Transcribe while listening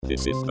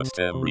This is the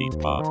STEM Read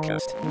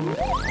Podcast.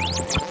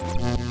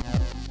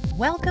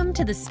 Welcome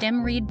to the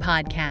STEM Read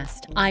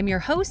Podcast. I'm your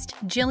host,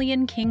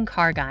 Gillian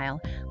King-Cargile.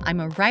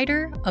 I'm a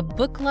writer, a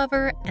book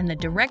lover, and the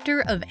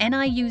director of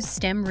NIU's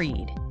STEM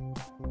Read.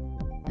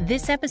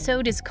 This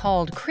episode is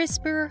called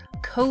CRISPR,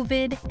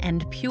 COVID,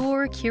 and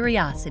Pure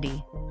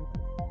Curiosity.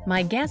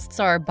 My guests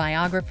are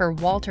biographer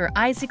Walter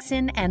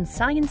Isaacson and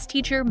science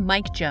teacher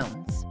Mike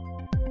Jones.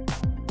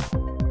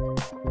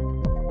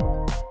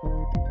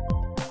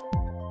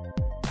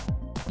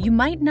 You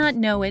might not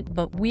know it,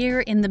 but we're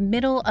in the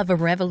middle of a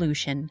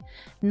revolution.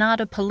 Not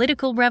a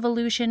political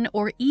revolution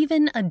or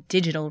even a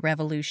digital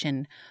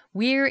revolution.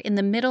 We're in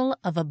the middle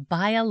of a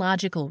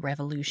biological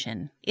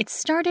revolution. It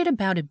started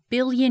about 1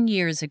 billion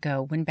years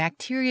ago when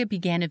bacteria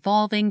began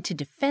evolving to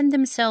defend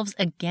themselves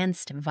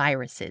against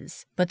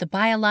viruses. But the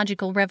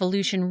biological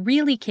revolution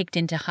really kicked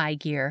into high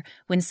gear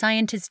when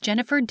scientist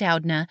Jennifer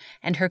Doudna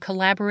and her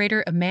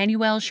collaborator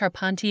Emmanuelle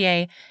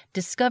Charpentier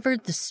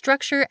discovered the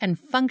structure and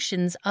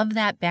functions of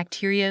that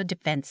bacteria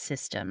defense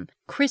system,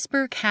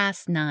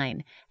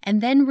 CRISPR-Cas9, and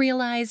then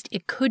realized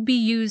it could be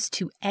used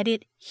to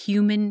edit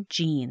human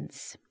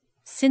genes.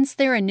 Since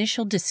their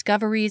initial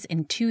discoveries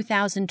in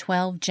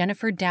 2012,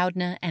 Jennifer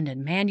Doudna and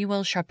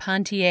Emmanuelle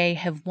Charpentier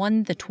have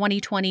won the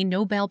 2020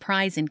 Nobel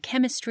Prize in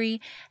Chemistry,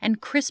 and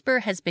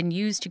CRISPR has been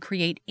used to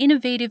create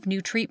innovative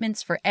new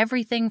treatments for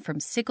everything from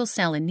sickle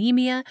cell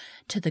anemia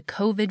to the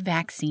COVID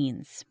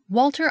vaccines.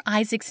 Walter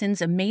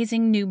Isaacson's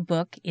amazing new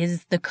book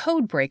is The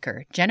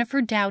Codebreaker,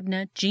 Jennifer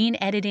Doudna, Gene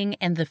Editing,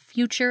 and the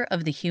Future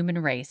of the Human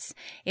Race.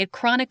 It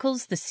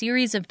chronicles the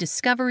series of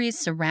discoveries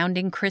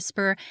surrounding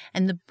CRISPR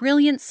and the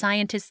brilliant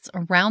scientists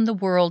around the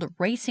world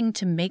racing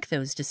to make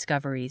those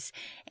discoveries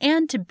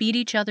and to beat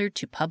each other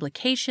to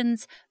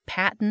publications,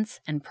 patents,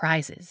 and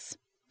prizes.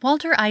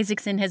 Walter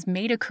Isaacson has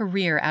made a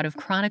career out of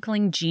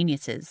chronicling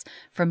geniuses,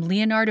 from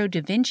Leonardo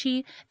da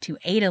Vinci to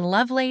Ada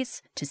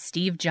Lovelace to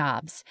Steve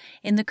Jobs.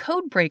 In The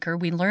Codebreaker,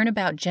 we learn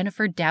about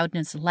Jennifer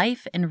Doudna's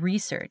life and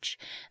research.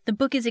 The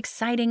book is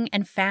exciting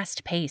and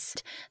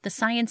fast-paced. The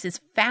science is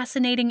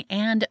fascinating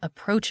and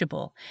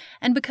approachable.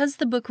 And because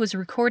the book was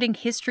recording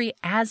history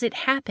as it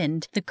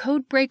happened, The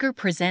Codebreaker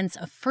presents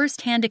a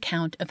first-hand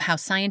account of how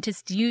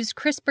scientists used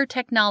CRISPR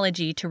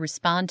technology to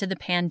respond to the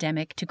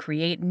pandemic to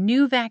create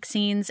new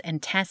vaccines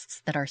and tests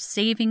that are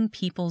saving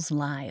people's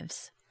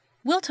lives.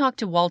 We'll talk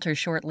to Walter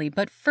shortly,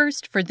 but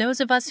first, for those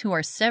of us who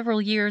are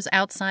several years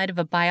outside of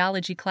a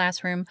biology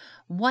classroom,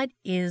 what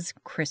is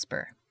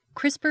CRISPR?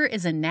 CRISPR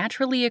is a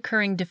naturally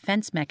occurring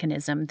defense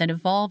mechanism that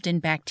evolved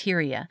in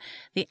bacteria.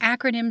 The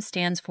acronym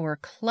stands for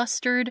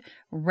Clustered,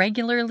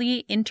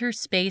 Regularly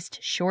Interspaced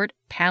Short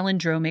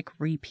Palindromic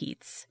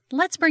Repeats.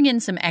 Let's bring in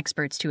some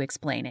experts to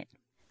explain it.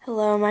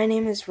 Hello, my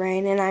name is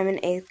Rain, and I'm in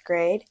 8th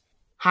grade.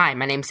 Hi,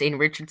 my name's Aiden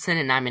Richardson,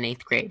 and I'm in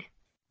 8th grade.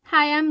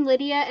 Hi, I'm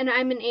Lydia, and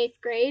I'm in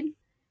 8th grade.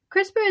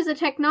 CRISPR is a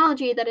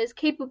technology that is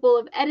capable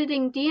of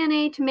editing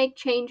DNA to make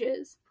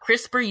changes.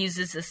 CRISPR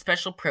uses a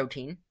special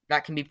protein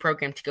that can be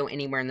programmed to go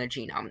anywhere in the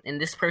genome,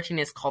 and this protein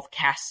is called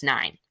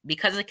Cas9.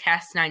 Because of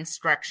Cas9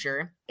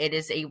 structure, it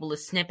is able to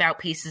snip out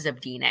pieces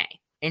of DNA.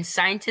 And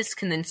scientists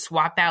can then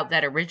swap out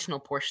that original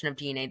portion of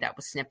DNA that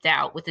was snipped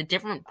out with a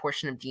different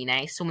portion of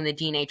DNA, so when the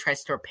DNA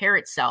tries to repair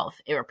itself,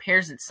 it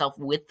repairs itself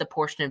with the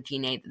portion of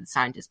DNA that the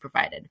scientists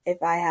provided.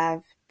 If I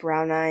have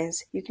brown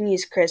eyes, you can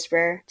use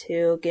CRISPR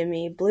to give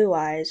me blue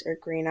eyes or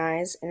green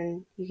eyes,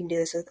 and you can do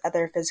this with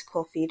other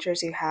physical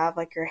features you have,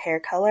 like your hair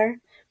color.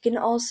 You can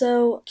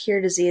also cure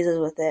diseases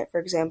with it.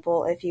 For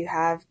example, if you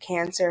have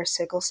cancer or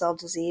sickle cell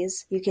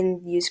disease, you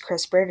can use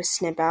CRISPR to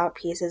snip out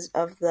pieces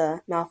of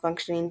the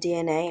malfunctioning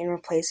DNA and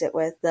replace it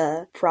with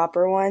the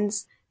proper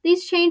ones.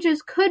 These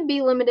changes could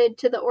be limited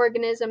to the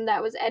organism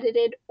that was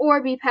edited or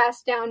be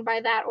passed down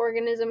by that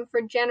organism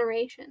for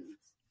generations.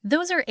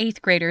 Those are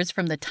 8th graders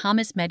from the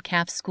Thomas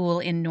Metcalf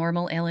School in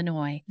Normal,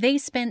 Illinois. They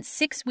spent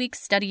 6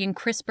 weeks studying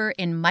CRISPR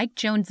in Mike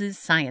Jones's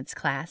science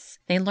class.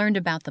 They learned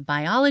about the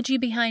biology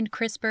behind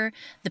CRISPR,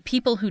 the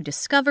people who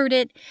discovered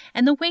it,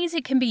 and the ways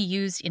it can be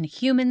used in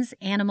humans,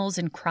 animals,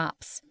 and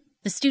crops.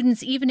 The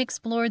students even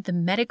explored the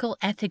medical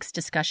ethics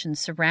discussions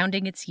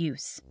surrounding its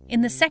use.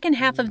 In the second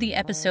half of the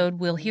episode,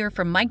 we'll hear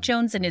from Mike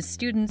Jones and his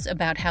students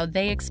about how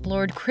they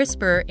explored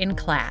CRISPR in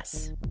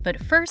class. But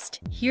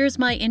first, here's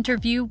my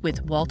interview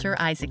with Walter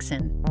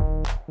Isaacson.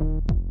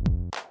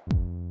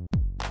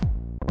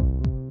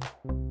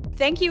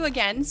 Thank you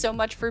again so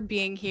much for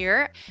being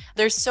here.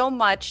 There's so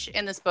much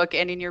in this book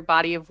and in your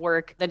body of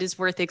work that is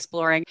worth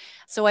exploring.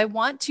 So I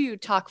want to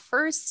talk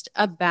first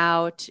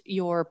about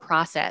your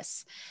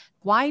process.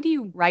 Why do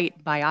you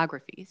write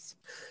biographies?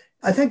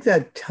 I think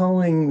that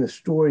telling the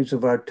stories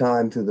of our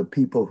time to the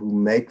people who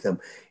make them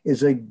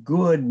is a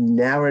good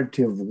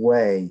narrative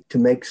way to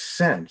make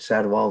sense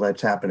out of all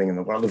that's happening in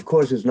the world. Of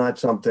course, it's not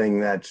something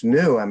that's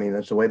new. I mean,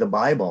 that's the way the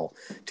Bible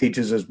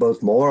teaches us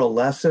both moral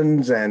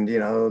lessons and,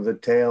 the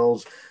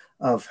tales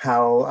of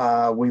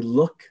how we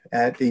look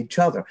at each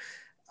other.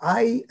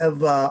 I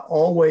have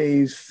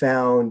always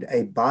found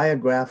a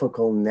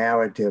biographical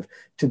narrative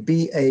to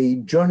be a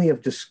journey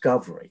of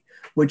discovery.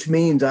 which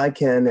means I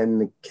can, in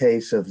the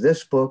case of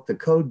this book, The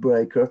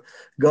Codebreaker,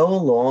 go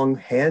along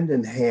hand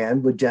in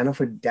hand with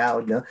Jennifer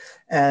Doudna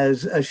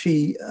as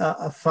she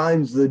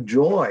finds the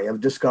joy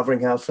of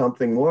discovering how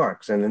something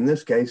works. And in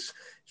this case,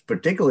 it's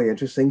particularly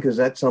interesting because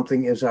that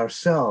something is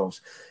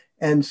ourselves.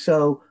 And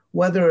so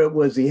whether it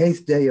was The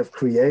Eighth Day of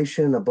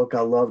Creation, a book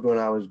I loved when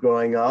I was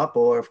growing up,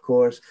 or of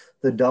course,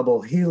 The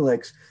Double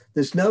Helix,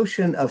 this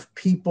notion of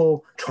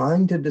people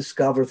trying to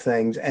discover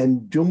things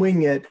and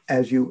doing it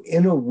as you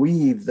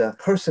interweave the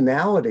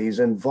personalities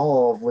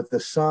involved with the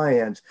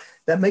science,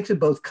 that makes it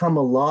both come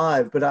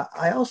alive. But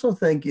I also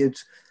think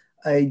it's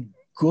a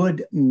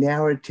good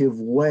narrative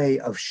way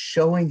of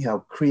showing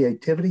how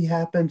creativity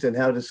happens and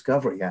how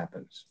discovery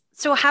happens.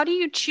 So how do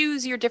you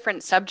choose your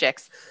different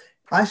subjects?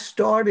 I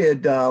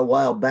started a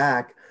while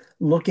back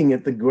looking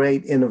at the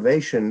great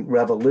innovation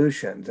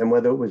revolutions, and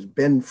whether it was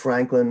Ben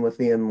Franklin with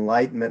the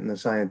Enlightenment and the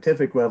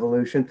scientific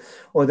revolution,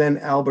 or then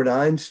Albert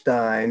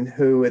Einstein,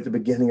 who at the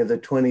beginning of the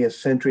 20th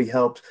century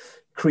helped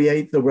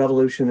create the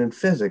revolution in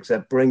physics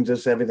that brings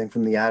us everything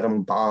from the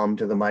atom bomb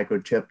to the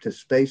microchip to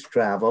space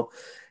travel.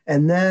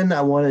 And then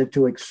I wanted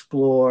to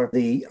explore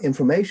the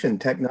information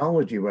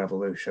technology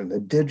revolution, the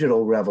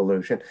digital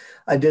revolution.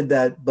 I did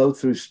that both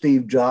through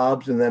Steve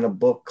Jobs and then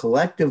a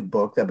collective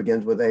book that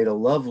begins with Ada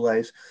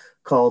Lovelace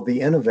called The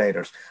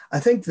Innovators. I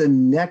think the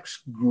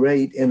next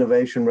great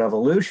innovation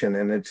revolution,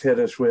 and it's hit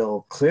us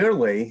real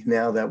clearly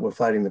now that we're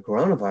fighting the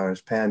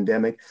coronavirus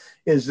pandemic,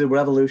 is the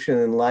revolution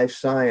in life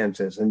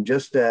sciences. And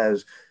just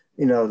as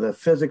the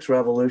physics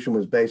revolution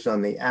was based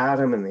on the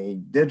atom and the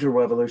digital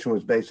revolution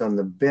was based on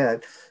the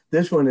bit,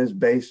 this one is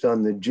based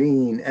on the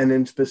gene, and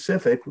in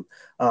specific,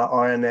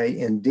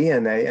 RNA and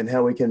DNA, and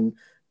how we can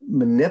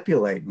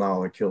manipulate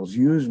molecules,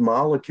 use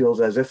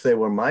molecules as if they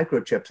were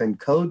microchips and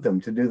code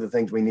them to do the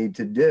things we need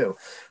to do.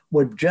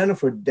 What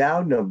Jennifer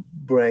Doudna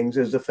brings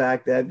is the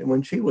fact that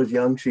when she was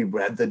young, she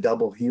read The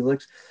Double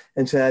Helix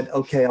and said,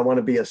 okay, I want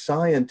to be a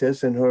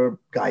scientist. And her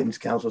guidance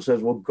counselor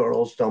says, well,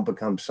 girls don't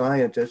become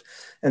scientists.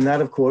 And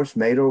that, of course,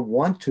 made her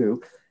want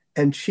to.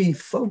 And she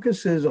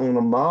focuses on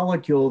a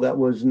molecule that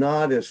was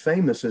not as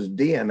famous as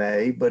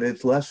DNA, but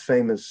its less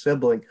famous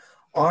sibling,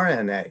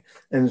 RNA.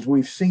 And as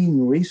we've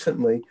seen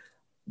recently,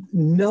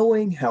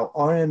 knowing how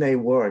RNA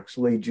works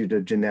leads you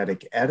to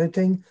genetic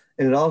editing,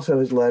 and it also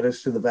has led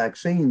us to the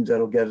vaccines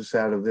that'll get us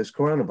out of this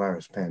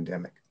coronavirus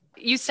pandemic.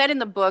 You said in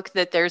the book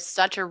that there's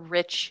such a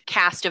rich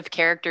cast of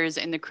characters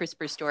in the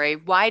CRISPR story.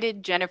 Why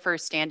did Jennifer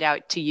stand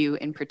out to you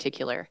in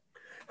particular?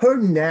 Her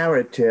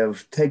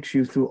narrative takes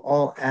you through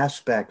all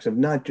aspects of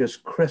not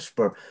just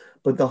CRISPR,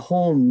 but the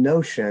whole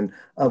notion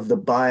of the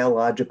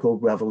biological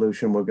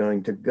revolution we're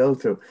going to go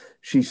through.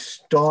 She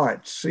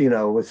starts,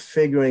 with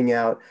figuring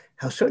out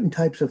how certain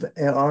types of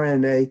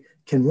RNA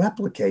can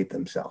replicate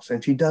themselves.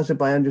 And she does it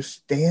by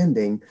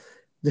understanding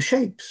the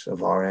shapes of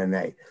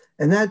RNA.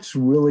 And that's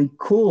really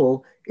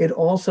cool. It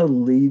also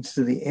leads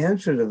to the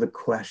answer to the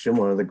question,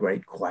 one of the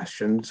great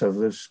questions of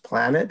this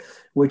planet,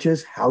 which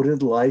is, how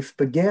did life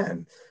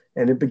begin?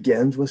 And it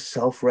begins with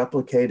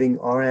self-replicating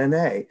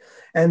RNA.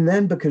 And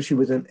then because she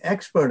was an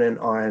expert in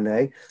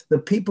RNA, the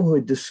people who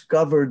had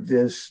discovered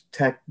this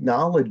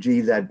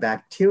technology that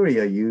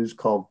bacteria use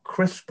called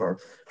CRISPR,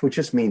 which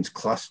just means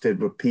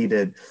clustered,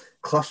 repeated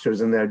clusters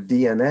in their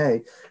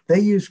DNA, they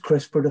use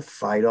CRISPR to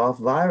fight off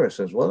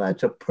viruses. Well,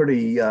 that's a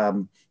pretty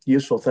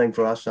useful thing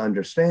for us to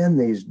understand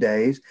these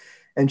days.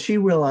 And she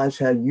realized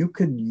how you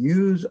could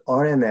use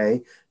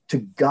RNA to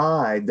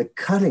guide the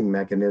cutting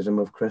mechanism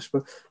of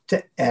CRISPR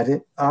to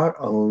edit our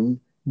own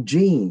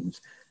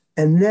genes.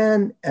 And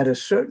then at a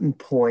certain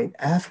point,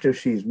 after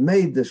she's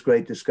made this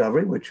great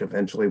discovery, which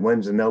eventually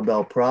wins the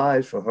Nobel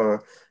Prize for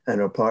her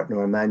and her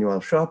partner, Emmanuel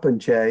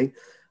Charpentier,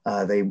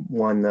 they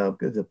won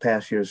the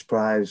past year's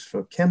prize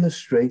for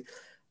chemistry,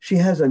 she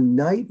has a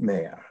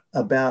nightmare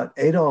about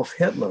Adolf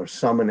Hitler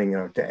summoning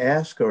her to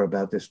ask her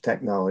about this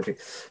technology.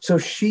 So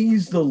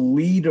she's the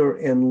leader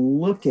in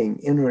looking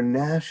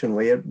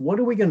internationally at what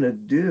are we going to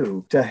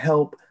do to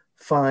help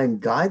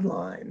find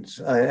guidelines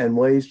and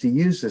ways to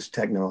use this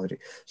technology.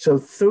 So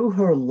through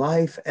her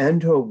life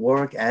and her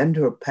work and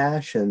her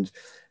passions,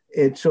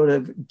 it sort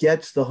of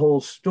gets the whole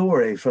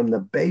story from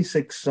the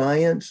basic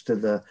science to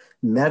the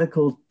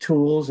medical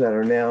tools that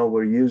are now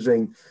we're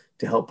using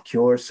to help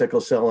cure sickle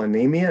cell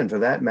anemia, and for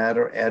that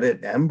matter,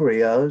 edit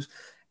embryos,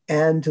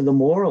 and to the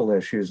moral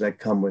issues that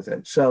come with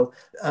it. So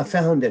I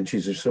found, and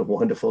she's just a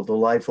wonderful,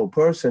 delightful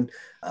person,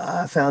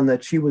 I found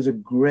that she was a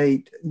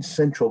great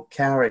central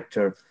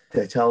character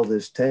to tell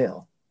this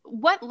tale.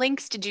 What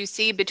links did you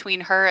see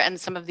between her and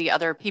some of the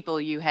other people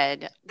you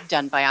had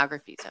done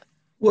biographies of?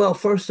 Well,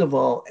 first of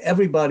all,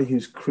 everybody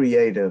who's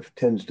creative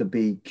tends to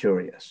be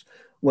curious,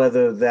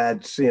 whether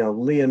that's,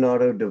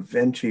 Leonardo da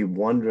Vinci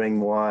wondering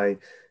why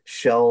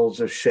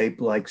shells are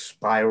shaped like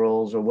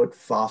spirals or what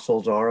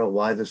fossils are or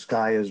why the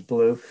sky is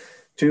blue,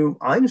 to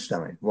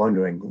Einstein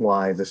wondering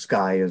why the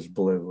sky is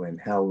blue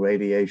and how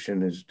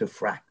radiation is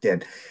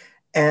diffracted.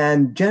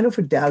 And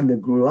Jennifer Doudna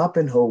grew up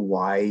in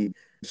Hawaii,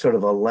 sort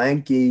of a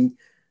lanky,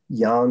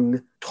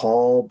 young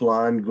tall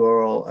blonde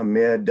girl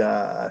amid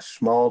a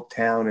small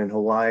town in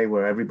Hawaii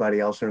where everybody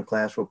else in her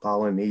class were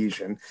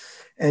Polynesian.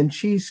 And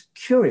she's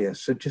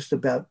curious just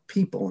about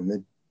people and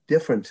the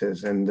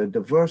differences and the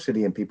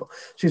diversity in people.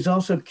 She's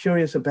also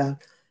curious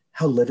about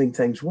how living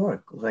things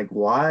work. Like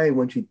why,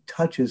 when she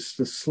touches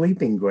the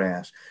sleeping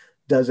grass,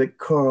 does it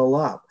curl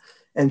up?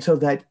 And so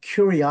that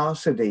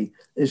curiosity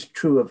is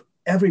true of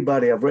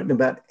everybody I've written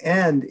about.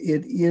 And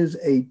it is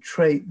a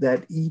trait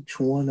that each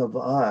one of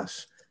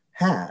us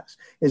has.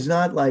 It's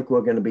not like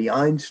we're going to be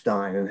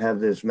Einstein and have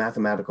this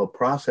mathematical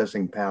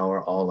processing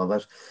power, all of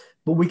us,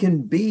 but we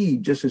can be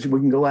just as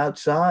we can go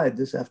outside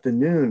this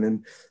afternoon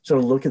and sort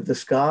of look at the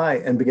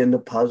sky and begin to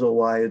puzzle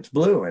why it's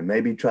blue and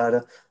maybe try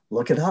to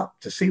look it up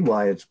to see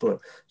why it's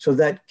blue. So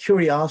that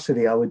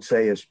curiosity, I would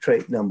say, is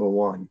trait number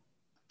one.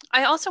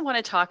 I also want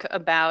to talk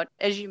about,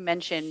 as you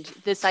mentioned,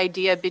 this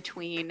idea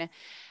between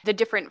the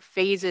different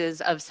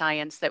phases of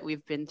science that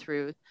we've been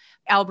through.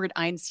 Albert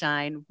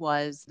Einstein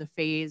was the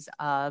phase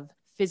of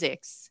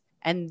physics.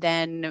 And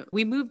then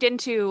we moved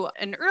into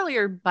an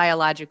earlier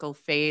biological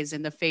phase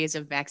in the phase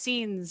of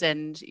vaccines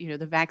and,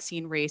 the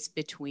vaccine race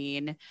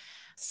between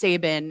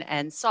Sabin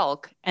and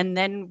Salk. And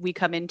then we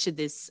come into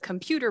this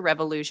computer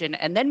revolution,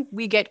 and then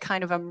we get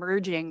kind of a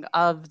merging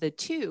of the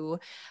two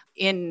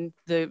in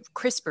the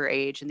CRISPR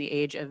age, in the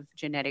age of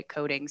genetic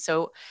coding.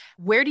 So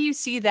where do you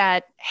see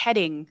that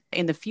heading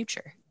in the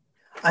future?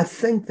 I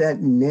think that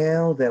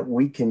now that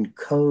we can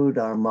code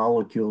our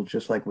molecules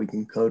just like we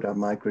can code our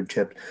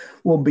microchips,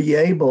 we'll be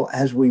able,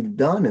 as we've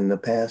done in the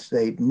past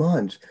 8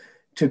 months,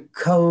 to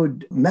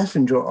code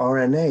messenger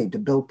RNA to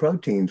build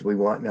proteins we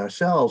want in our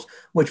cells,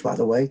 which, by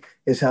the way,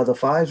 is how the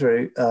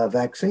Pfizer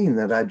vaccine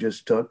that I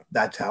just took,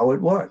 that's how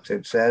it works.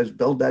 It says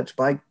build that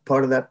spike,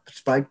 part of that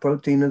spike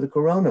protein of the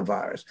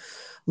coronavirus.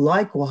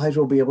 Likewise,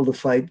 we'll be able to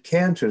fight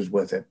cancers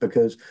with it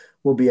because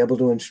we'll be able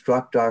to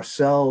instruct our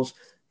cells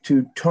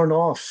to turn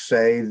off,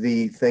 say,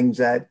 the things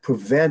that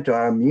prevent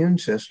our immune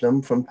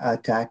system from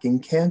attacking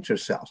cancer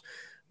cells.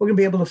 We're going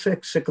to be able to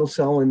fix sickle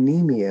cell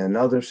anemia and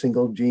other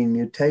single gene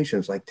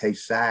mutations like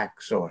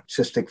Tay-Sachs or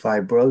cystic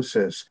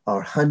fibrosis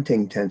or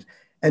Huntington's.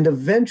 And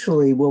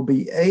eventually we'll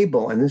be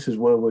able, and this is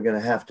where we're going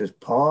to have to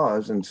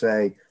pause and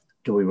say,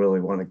 do we really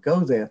want to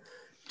go there?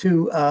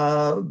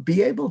 To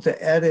be able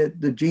to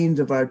edit the genes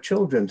of our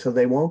children so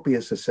they won't be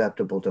as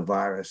susceptible to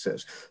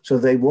viruses, so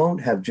they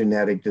won't have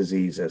genetic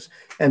diseases.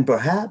 And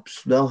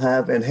perhaps they'll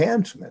have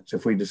enhancements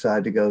if we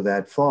decide to go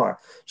that far.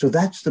 So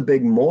that's the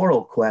big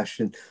moral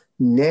question.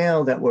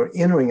 Now that we're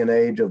entering an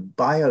age of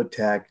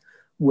biotech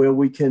where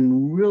we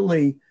can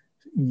really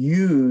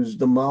use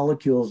the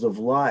molecules of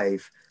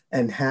life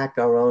and hack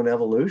our own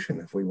evolution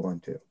if we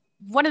want to.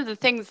 One of the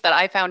things that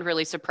I found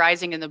really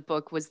surprising in the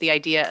book was the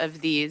idea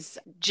of these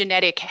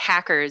genetic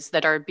hackers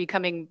that are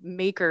becoming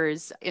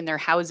makers in their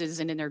houses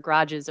and in their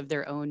garages of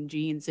their own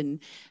genes and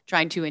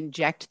trying to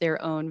inject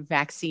their own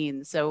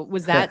vaccines. So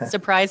was that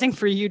surprising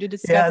for you to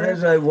discover? Yeah,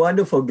 there's a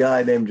wonderful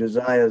guy named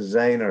Josiah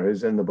Zahner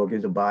who's in the book.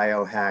 He's a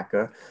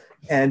biohacker.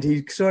 And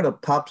he sort of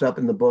pops up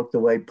in the book the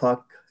way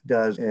Puck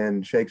does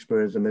in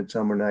Shakespeare's A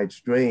Midsummer Night's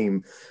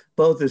Dream,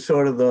 both as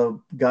sort of the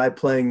guy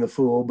playing the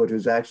fool, but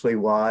who's actually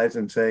wise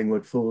and saying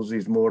what fools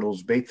these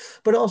mortals be,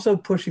 but also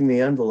pushing the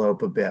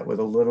envelope a bit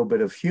with a little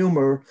bit of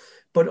humor,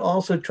 but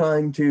also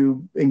trying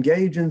to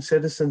engage in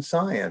citizen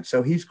science.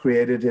 So he's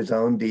created his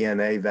own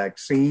DNA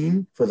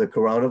vaccine for the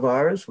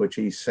coronavirus, which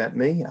he sent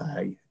me.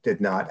 I did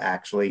not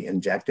actually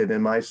inject it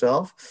in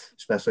myself,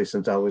 especially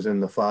since I was in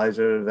the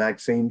Pfizer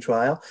vaccine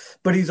trial.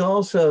 But he's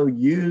also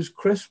used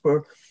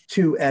CRISPR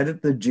to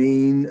edit the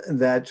gene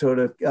that sort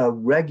of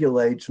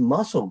regulates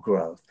muscle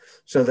growth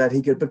so that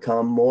he could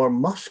become more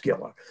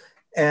muscular.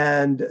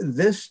 And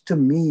this, to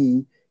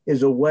me,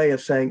 is a way of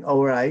saying,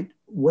 all right,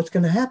 what's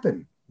going to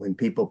happen when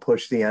people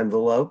push the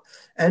envelope?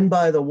 And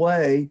by the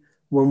way,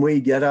 when we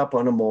get up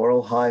on a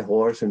moral high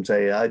horse and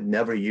say, I'd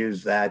never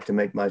use that to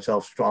make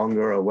myself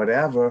stronger or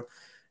whatever,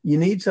 you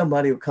need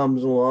somebody who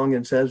comes along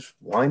and says,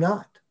 why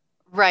not?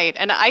 Right.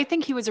 And I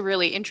think he was a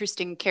really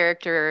interesting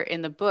character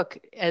in the book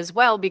as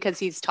well, because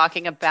he's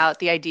talking about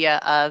the idea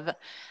of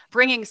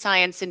bringing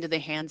science into the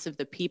hands of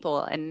the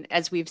people. And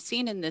as we've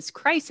seen in this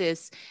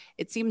crisis,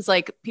 it seems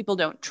like people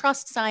don't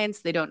trust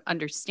science, they don't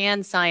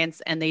understand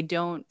science, and they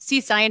don't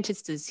see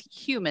scientists as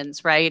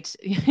humans, right?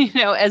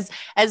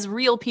 As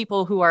real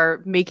people who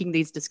are making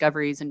these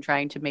discoveries and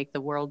trying to make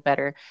the world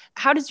better.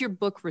 How does your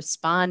book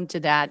respond to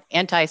that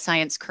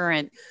anti-science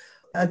current?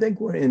 I think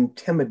we're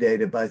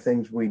intimidated by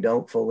things we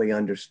don't fully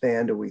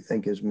understand or we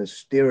think is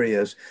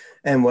mysterious.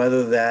 And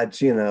whether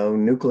that's,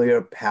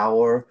 nuclear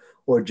power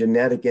or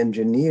genetic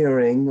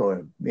engineering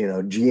or,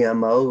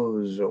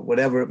 GMOs or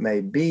whatever it may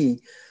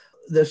be,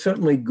 there's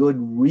certainly good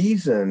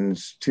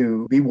reasons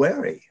to be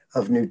wary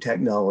of new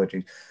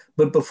technologies.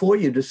 But before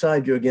you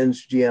decide you're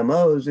against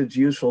GMOs, it's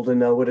useful to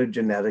know what a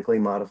genetically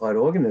modified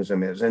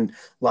organism is. And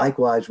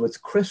likewise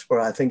with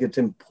CRISPR, I think it's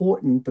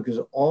important because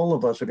all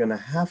of us are going to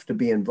have to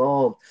be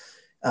involved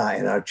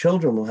and our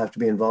children will have to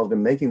be involved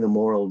in making the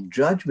moral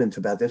judgments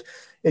about this,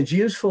 it's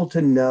useful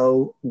to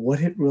know what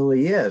it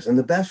really is. And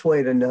the best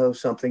way to know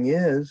something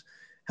is,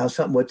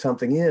 what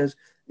something is,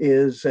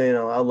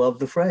 I love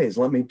the phrase,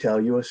 let me tell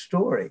you a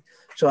story.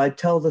 So I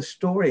tell the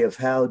story of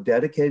how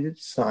dedicated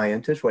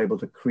scientists were able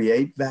to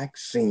create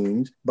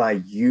vaccines by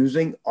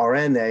using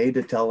RNA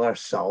to tell our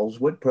cells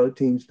what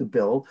proteins to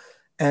build.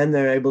 And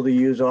they're able to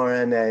use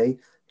RNA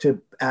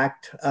to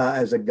act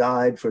as a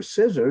guide for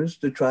scissors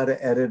to try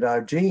to edit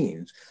our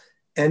genes.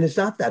 And it's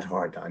not that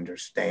hard to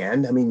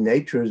understand. I mean,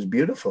 nature is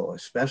beautiful,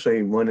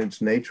 especially when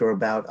it's nature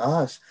about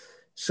us.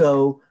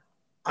 So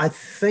I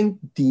think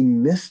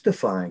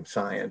demystifying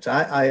science,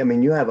 I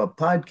mean, you have a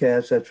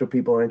podcast that's for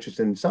people who are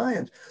interested in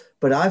science,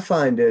 but I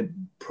find it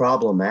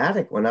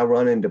problematic when I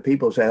run into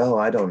people who say, oh,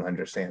 I don't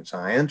understand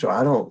science, or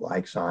I don't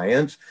like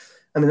science.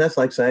 I mean, that's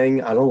like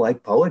saying, I don't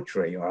like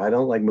poetry, or I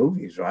don't like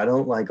movies, or I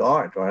don't like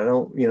art, or I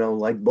don't,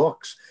 like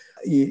books.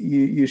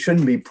 You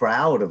shouldn't be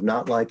proud of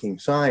not liking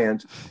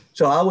science.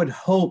 So I would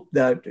hope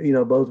that,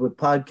 both with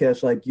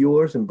podcasts like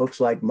yours and books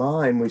like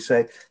mine, we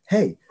say,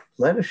 hey,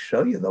 let us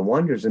show you the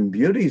wonders and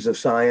beauties of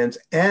science.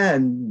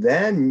 And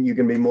then you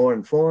can be more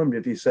informed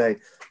if you say,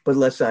 but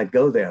let's not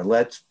go there.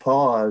 Let's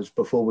pause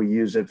before we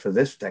use it for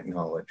this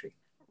technology.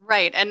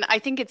 Right. And I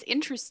think it's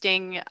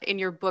interesting in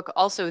your book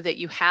also that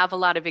you have a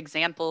lot of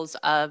examples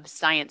of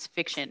science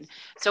fiction.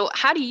 So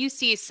how do you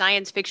see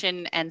science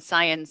fiction and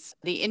science,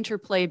 the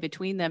interplay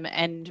between them,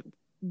 and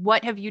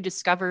what have you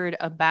discovered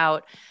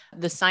about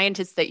the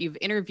scientists that you've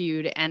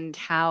interviewed and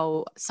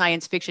how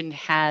science fiction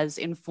has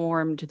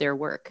informed their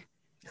work?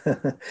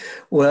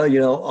 Well,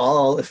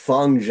 all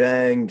Feng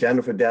Zhang,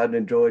 Jennifer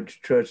Doudna,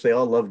 George Church, they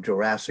all love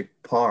Jurassic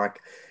Park.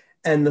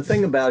 And the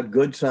thing about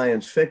good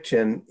science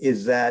fiction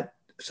is that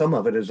some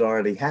of it has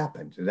already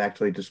happened. It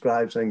actually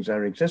describes things that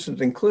are in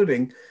existence,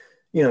 including,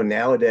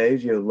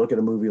 nowadays you look at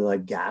a movie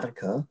like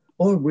Gattaca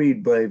or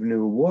read Brave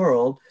New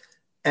World,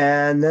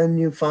 and then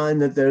you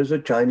find that there's a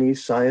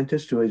Chinese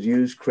scientist who has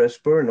used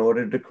CRISPR in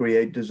order to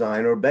create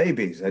designer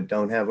babies that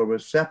don't have a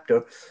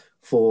receptor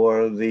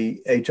for the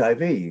HIV,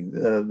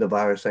 the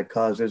virus that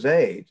causes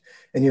AIDS.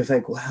 And you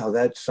think, wow,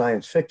 that's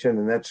science fiction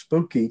and that's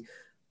spooky.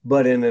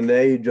 But in an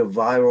age of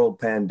viral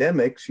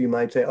pandemics, you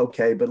might say,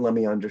 okay, but let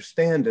me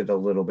understand it a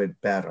little bit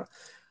better.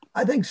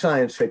 I think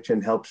science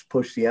fiction helps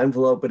push the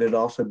envelope, but it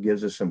also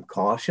gives us some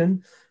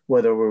caution,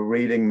 whether we're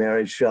reading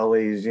Mary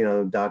Shelley's,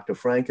 Dr.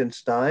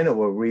 Frankenstein, or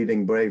we're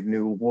reading Brave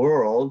New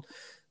World.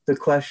 The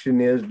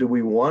question is, do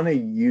we want to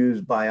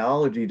use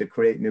biology to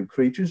create new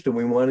creatures? Do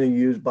we want to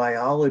use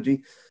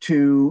biology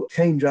to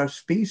change our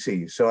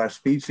species? So our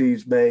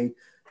species may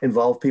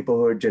involve people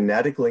who are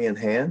genetically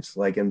enhanced,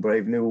 like in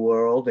Brave New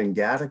World and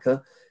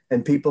Gattaca,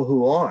 and people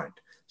who aren't.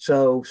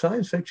 So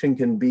science fiction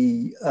can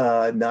be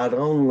not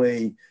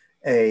only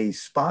a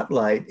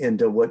spotlight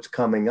into what's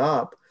coming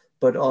up,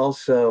 but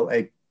also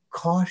a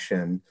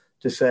caution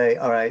to say,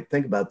 all right,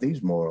 think about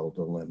these moral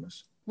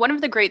dilemmas. One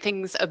of the great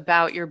things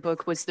about your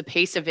book was the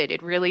pace of it.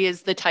 It really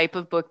is the type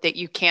of book that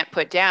you can't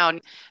put down.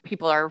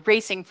 People are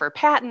racing for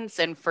patents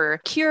and for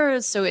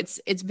cures, so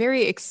it's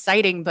very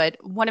exciting. But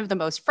one of the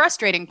most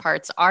frustrating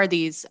parts are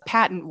these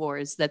patent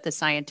wars that the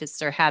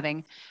scientists are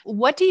having.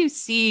 What do you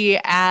see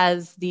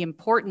as the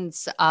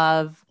importance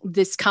of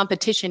this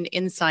competition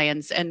in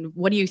science? And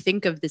what do you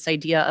think of this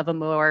idea of a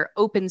more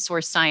open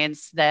source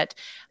science that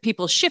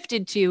people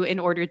shifted to in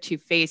order to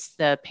face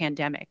the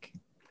pandemic?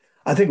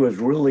 I think it was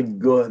really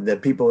good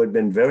that people had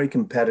been very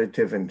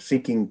competitive in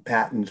seeking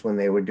patents when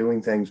they were doing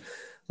things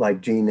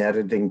like gene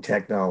editing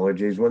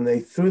technologies. When they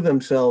threw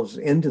themselves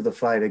into the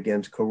fight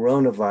against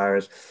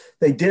coronavirus,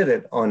 they did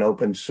it on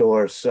open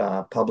source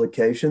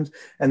publications.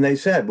 And they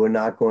said, we're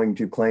not going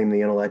to claim the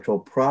intellectual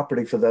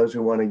property for those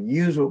who want to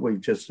use what we've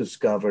just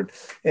discovered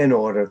in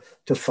order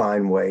to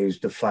find ways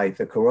to fight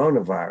the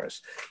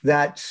coronavirus.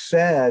 That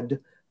said,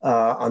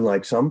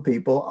 unlike some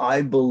people,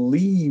 I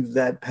believe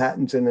that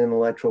patents and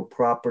intellectual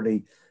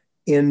property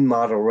in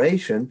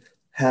moderation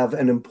have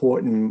an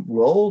important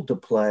role to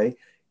play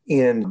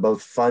in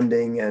both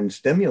funding and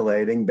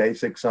stimulating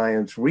basic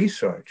science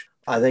research.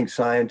 I think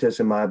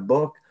scientists in my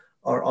book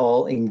are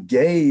all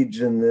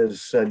engaged in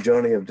this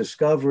journey of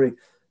discovery,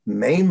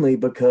 mainly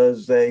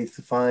because they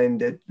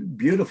find it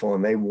beautiful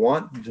and they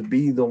want to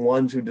be the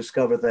ones who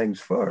discover things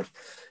first.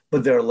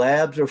 But their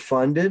labs are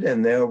funded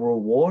and they're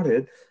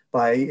rewarded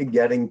by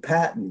getting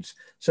patents.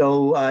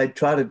 So I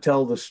try to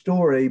tell the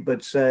story,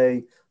 but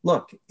say,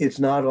 look, it's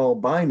not all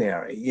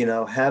binary.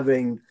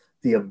 Having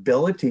the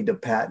ability to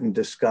patent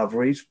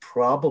discoveries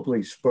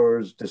probably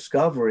spurs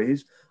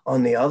discoveries.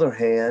 On the other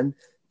hand,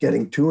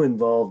 getting too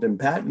involved in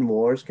patent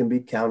wars can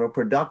be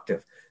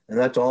counterproductive. And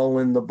that's all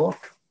in the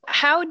book.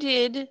 How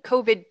did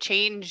COVID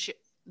change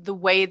the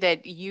way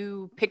that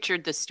you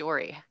pictured the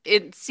story?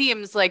 It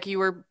seems like you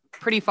were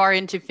pretty far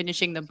into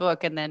finishing the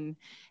book and then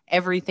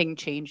everything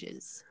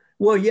changes.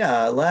 Well,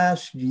 yeah,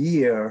 last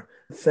year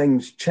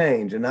things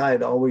changed, and I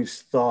had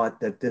always thought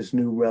that this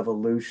new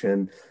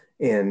revolution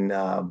in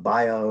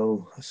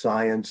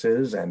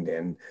biosciences and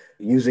in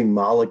using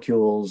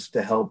molecules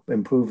to help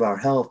improve our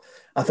health.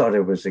 I thought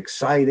it was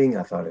exciting.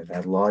 I thought it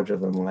had larger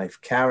than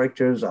life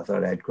characters. I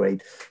thought it had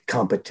great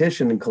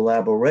competition and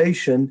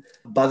collaboration.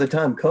 By the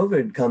time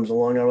COVID comes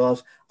along, I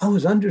realized I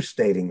was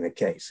understating the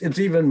case. It's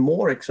even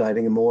more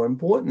exciting and more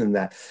important than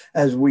that.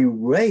 As we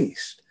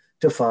raced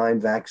to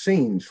find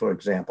vaccines, for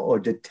example, or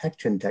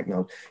detection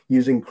technology,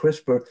 using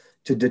CRISPR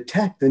to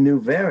detect the new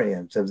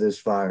variants of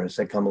this virus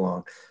that come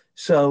along.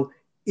 So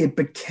it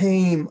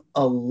became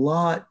a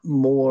lot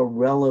more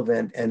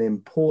relevant and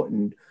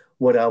important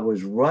what I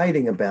was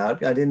writing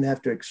about. I didn't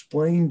have to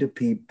explain to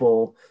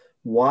people,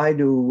 why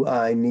do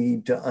I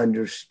need to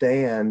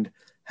understand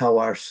how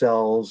our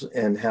cells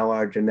and how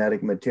our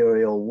genetic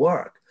material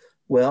work?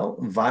 Well,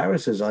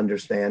 viruses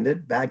understand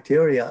it,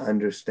 bacteria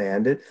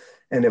understand it,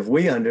 and if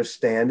we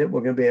understand it,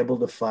 we're going to be able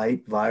to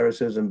fight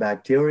viruses and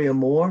bacteria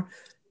more,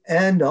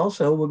 and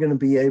also we're going to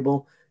be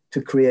able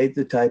to create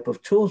the type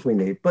of tools we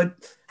need.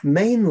 But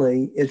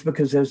mainly it's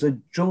because there's a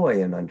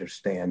joy in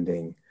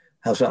understanding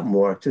how something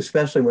works,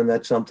 especially when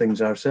that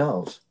something's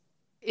ourselves.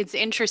 It's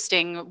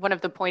interesting, one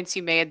of the points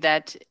you made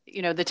that,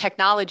 the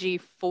technology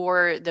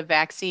for the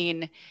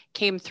vaccine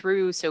came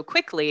through so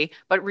quickly,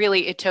 but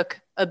really it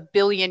took a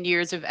billion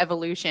years of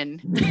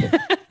evolution.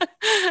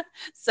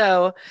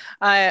 So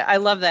I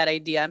love that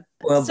idea.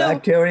 Well,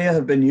 bacteria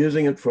have been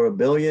using it for a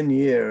billion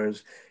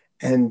years,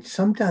 and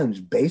sometimes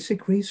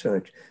basic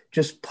research,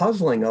 just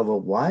puzzling over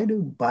why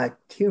do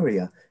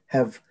bacteria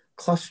have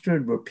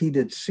clustered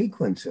repeated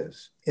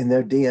sequences in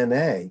their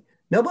DNA.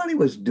 Nobody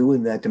was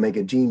doing that to make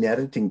a gene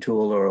editing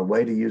tool or a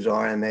way to use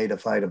RNA to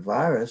fight a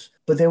virus,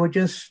 but they were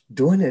just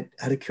doing it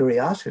out of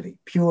curiosity,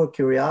 pure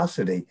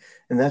curiosity.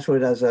 And that's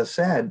what, as I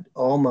said,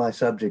 all my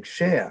subjects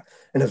share.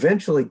 And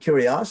eventually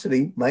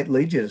curiosity might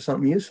lead you to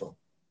something useful.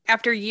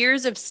 After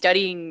years of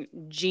studying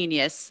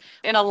genius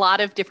in a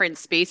lot of different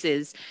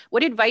spaces,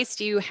 what advice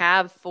do you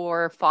have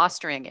for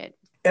fostering it?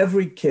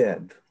 Every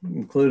kid,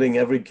 including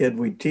every kid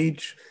we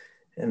teach,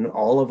 and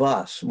all of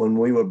us, when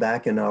we were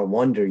back in our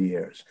wonder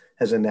years,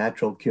 has a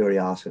natural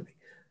curiosity.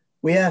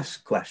 We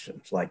ask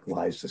questions like,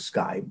 why is the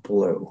sky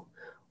blue?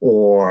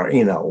 Or,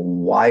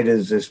 why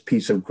does this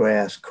piece of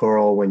grass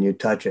curl when you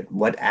touch it?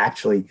 What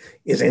actually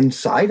is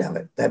inside of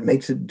it that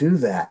makes it do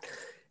that?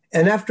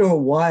 And after a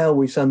while,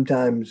 we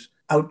sometimes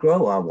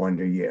outgrow our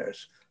wonder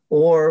years,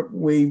 or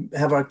we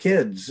have our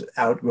kids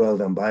outgrow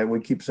them we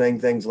keep saying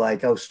things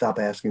like, oh, stop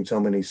asking so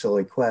many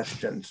silly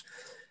questions.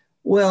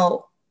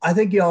 Well, I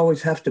think you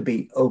always have to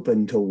be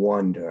open to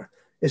wonder,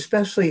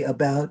 especially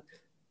about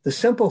the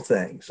simple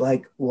things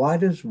like, why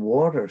does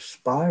water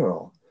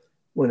spiral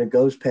when it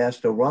goes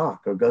past a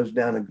rock or goes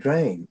down a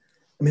drain?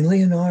 I mean,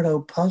 Leonardo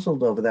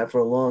puzzled over that for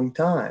a long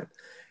time.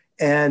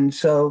 And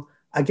so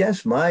I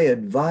guess my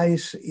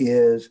advice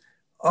is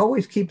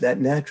always keep that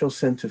natural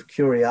sense of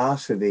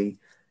curiosity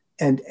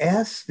and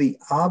ask the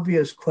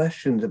obvious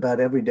questions about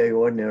everyday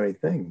ordinary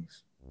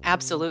things.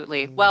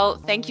 Absolutely. Well,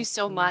 thank you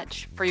so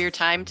much for your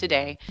time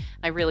today.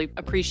 I really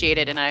appreciate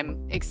it, and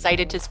I'm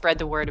excited to spread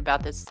the word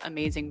about this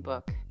amazing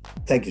book.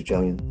 Thank you,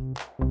 Gillian.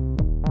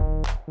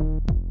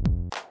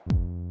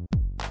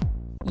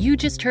 You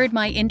just heard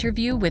my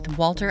interview with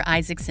Walter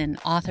Isaacson,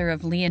 author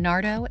of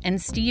Leonardo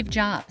and Steve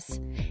Jobs.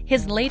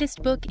 His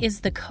latest book is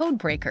The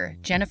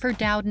Codebreaker: Jennifer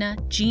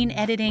Doudna, Gene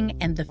Editing,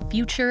 and the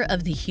Future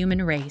of the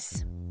Human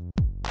Race.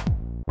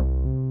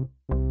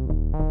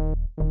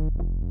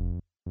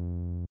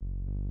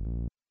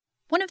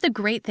 One of the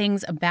great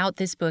things about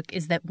this book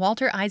is that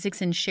Walter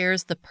Isaacson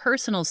shares the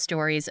personal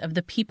stories of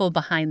the people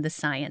behind the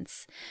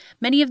science.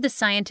 Many of the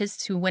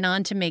scientists who went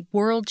on to make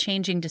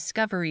world-changing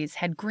discoveries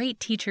had great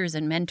teachers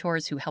and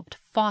mentors who helped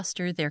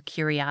foster their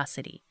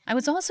curiosity. I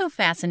was also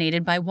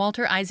fascinated by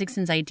Walter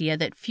Isaacson's idea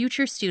that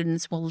future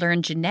students will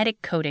learn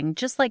genetic coding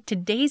just like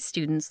today's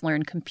students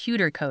learn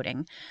computer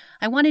coding.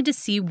 I wanted to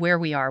see where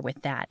we are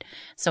with that,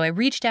 so I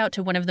reached out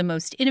to one of the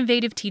most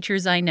innovative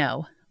teachers I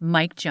know,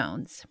 Mike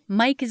Jones.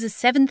 Mike is a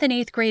 7th and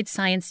 8th grade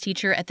science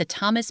teacher at the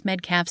Thomas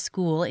Metcalf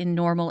School in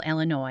Normal,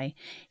 Illinois.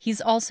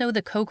 He's also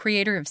the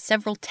co-creator of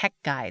several tech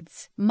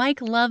guides. Mike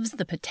loves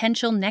the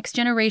potential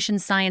next-generation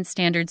science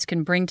standards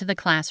can bring to the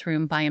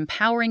classroom by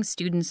empowering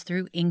students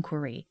through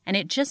inquiry. And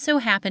it just so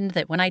happened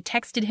that when I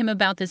texted him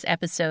about this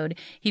episode,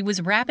 he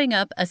was wrapping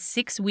up a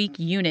 6-week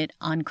unit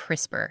on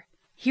CRISPR.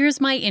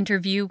 Here's my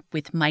interview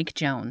with Mike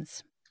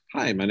Jones.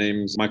 Hi, my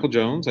name's Michael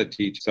Jones. I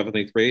teach 7th and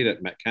 8th grade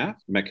at Metcalf.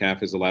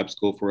 Metcalf is a lab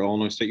school for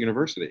Illinois State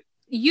University.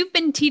 You've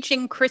been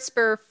teaching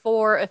CRISPR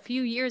for a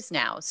few years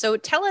now, so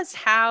tell us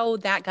how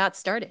that got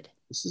started.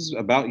 This is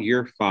about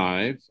year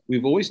 5.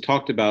 We've always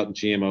talked about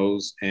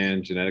GMOs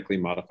and genetically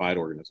modified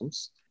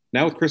organisms.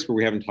 Now with CRISPR,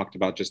 we haven't talked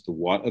about just the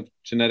what of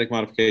genetic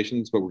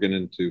modifications, but we're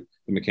getting into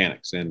the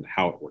mechanics and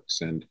how it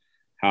works and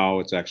how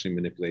it's actually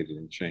manipulated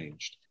and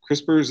changed.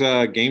 CRISPR is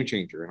a game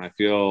changer, and I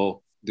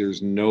feel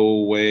there's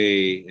no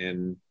way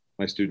in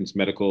my students'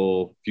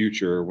 medical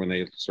future, when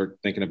they start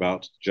thinking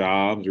about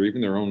jobs or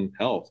even their own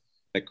health,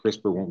 that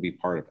CRISPR won't be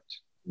part of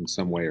it in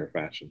some way or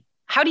fashion.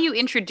 How do you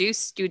introduce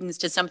students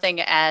to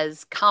something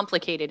as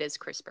complicated as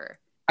CRISPR?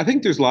 I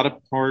think there's a lot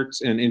of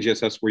parts in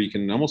NGSS where you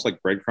can almost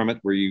like breadcrumb it,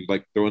 where you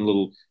like throw in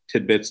little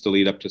tidbits to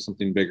lead up to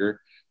something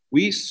bigger.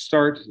 We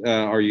start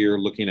our year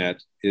looking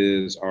at,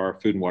 is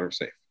our food and water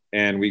safe?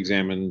 And we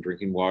examine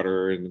drinking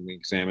water, and we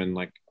examine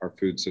like our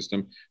food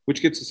system,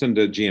 which gets us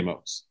into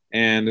GMOs.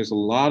 And there's a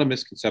lot of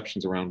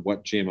misconceptions around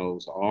what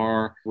GMOs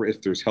are, or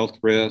if there's health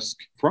risk.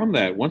 From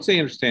that, once they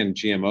understand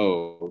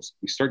GMOs,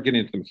 we start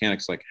getting into the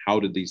mechanics like, how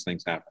did these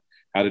things happen?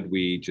 How did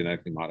we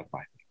genetically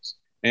modify things?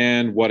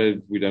 And what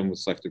have we done with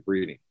selective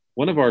breeding?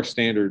 One of our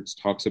standards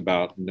talks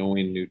about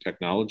knowing new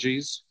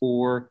technologies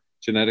for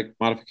genetic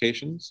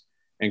modifications,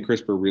 and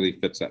CRISPR really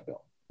fits that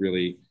bill,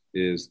 really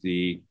is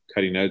the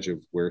cutting edge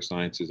of where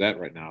science is at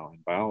right now in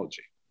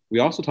biology. We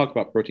also talk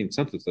about protein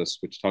synthesis,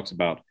 which talks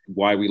about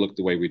why we look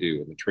the way we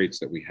do and the traits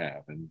that we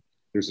have. And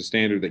there's a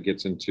standard that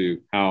gets into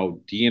how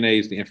DNA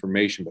is the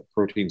information, but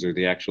proteins are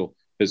the actual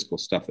physical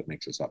stuff that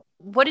makes us up.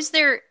 What is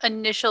their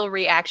initial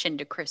reaction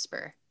to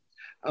CRISPR?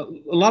 A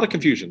lot of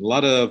confusion, a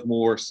lot of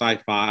more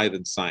sci-fi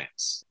than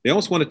science. They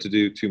almost want it to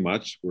do too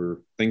much. We're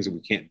things that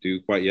we can't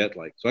do quite yet.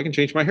 Like, so I can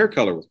change my hair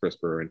color with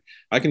CRISPR, and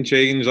I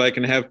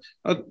can have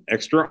an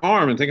extra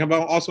arm, and think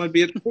how awesome I'd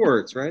be at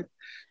sports, right?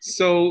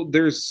 So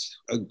there's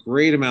a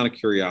great amount of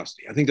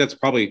curiosity. I think that's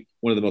probably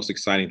one of the most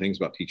exciting things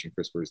about teaching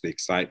CRISPR is the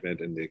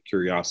excitement and the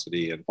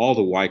curiosity and all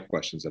the why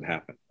questions that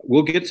happen.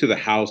 We'll get to the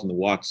hows and the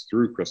whats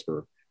through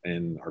CRISPR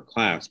in our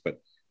class,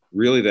 but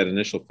really that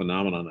initial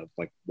phenomenon of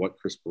like what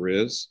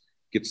CRISPR is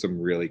gets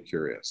them really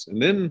curious. And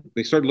then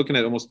they start looking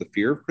at almost the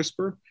fear of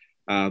CRISPR,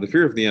 the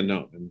fear of the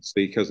unknown. And it's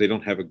because they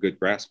don't have a good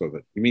grasp of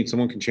it. You mean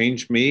someone can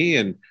change me,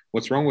 and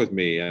what's wrong with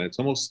me? And it's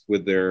almost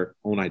with their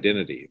own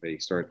identity. They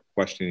start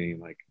questioning,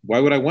 like, why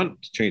would I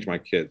want to change my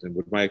kids? And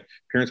would my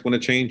parents want to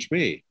change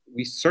me?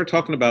 We start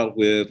talking about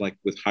with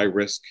high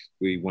risk,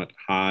 we want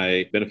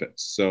high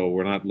benefits. So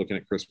we're not looking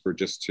at CRISPR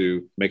just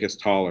to make us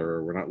taller,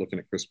 or we're not looking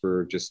at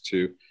CRISPR just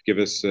to give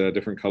us a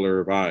different color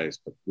of eyes,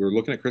 but we're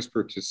looking at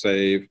CRISPR to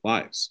save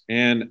lives.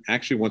 And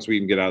actually, once we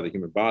even get out of the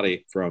human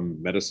body,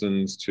 from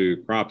medicines to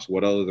crops,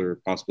 what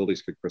other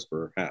possibilities could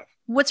CRISPR have?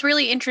 What's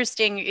really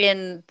interesting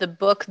in the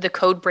book, The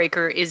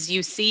Codebreaker, is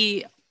you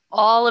see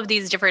all of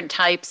these different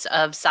types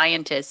of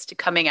scientists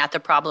coming at the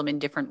problem in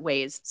different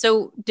ways.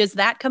 So does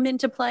that come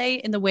into play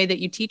in the way that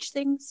you teach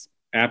things?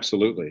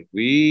 Absolutely.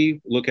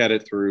 We look at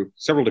it through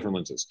several different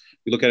lenses.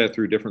 We look at it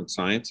through different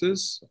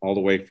sciences, all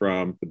the way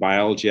from the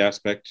biology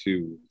aspect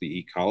to the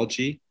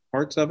ecology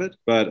parts of it.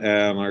 But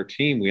on our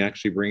team, we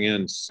actually bring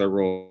in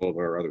several of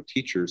our other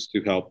teachers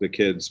to help the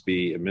kids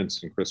be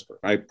immersed in CRISPR.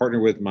 I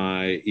partner with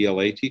my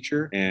ELA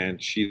teacher,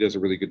 and she does a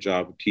really good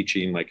job of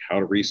teaching like how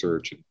to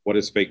research and what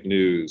is fake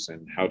news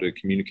and how to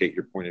communicate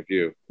your point of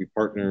view. We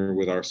partner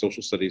with our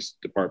social studies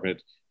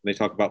department, and they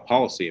talk about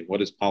policy and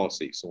what is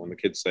policy. So when the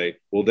kids say,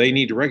 well, they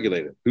need to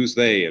regulate it, who's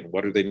they and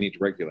what do they need to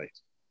regulate?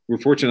 We're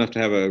fortunate enough to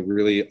have a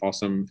really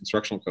awesome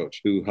instructional coach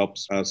who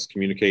helps us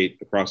communicate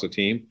across the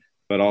team,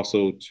 but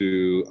also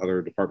to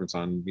other departments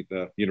on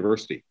the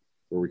university,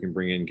 where we can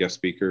bring in guest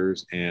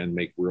speakers and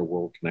make real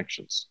world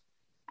connections.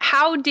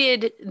 How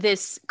did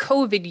this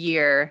COVID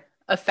year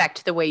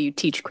affect the way you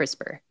teach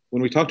CRISPR?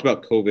 When we talked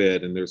about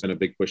COVID, and there's been a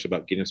big push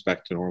about getting us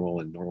back to normal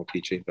and normal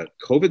teaching, but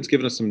COVID's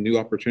given us some new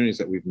opportunities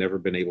that we've never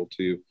been able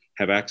to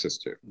have access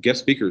to.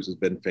 Guest speakers has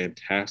been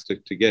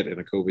fantastic to get in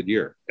a COVID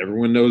year.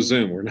 Everyone knows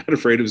Zoom. We're not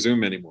afraid of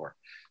Zoom anymore.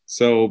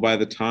 So by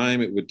the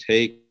time it would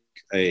take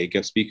a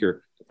guest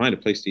speaker to find a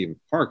place to even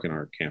park in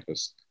our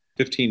campus,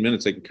 15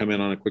 minutes, they can come in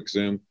on a quick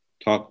Zoom,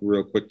 talk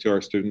real quick to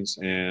our students,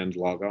 and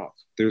log off.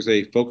 There's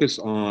a focus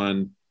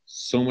on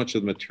so much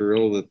of the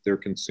material that they're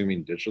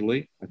consuming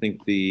digitally. I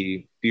think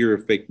the fear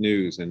of fake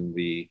news and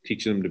the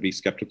teaching them to be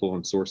skeptical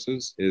on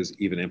sources is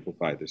even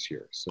amplified this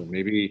year. So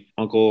maybe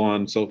Uncle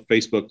on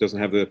Facebook doesn't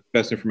have the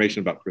best information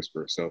about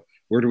CRISPR. So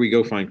where do we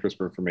go find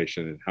CRISPR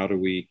information, and how do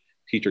we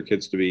teach our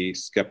kids to be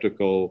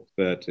skeptical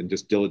and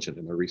just diligent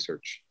in their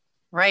research?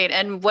 Right.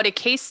 And what a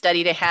case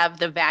study to have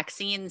the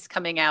vaccines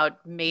coming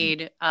out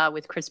made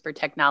with CRISPR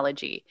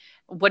technology.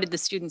 What did the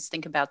students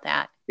think about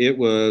that? It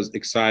was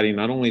exciting,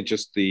 not only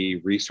just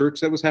the research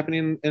that was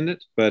happening in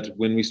it, but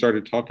when we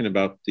started talking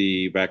about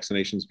the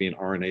vaccinations being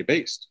RNA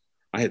based.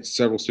 I had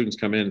several students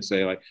come in and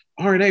say, like,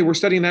 RNA, we're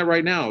studying that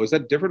right now. Is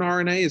that different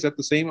RNA? Is that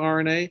the same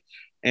RNA?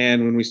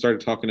 And when we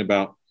started talking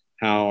about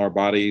how our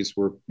bodies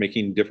were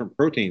making different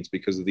proteins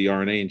because of the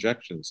RNA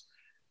injections,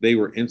 they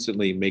were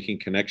instantly making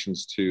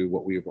connections to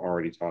what we've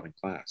already taught in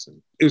class.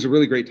 And it was a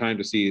really great time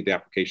to see the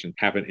application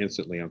happen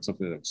instantly on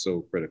something that's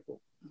so critical.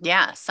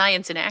 Yeah,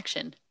 science in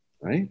action.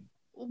 Right?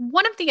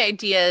 One of the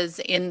ideas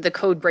in the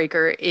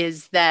Codebreaker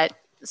is that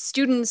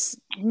students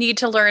need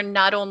to learn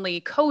not only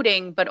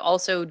coding, but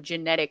also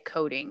genetic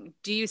coding.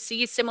 Do you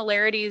see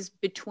similarities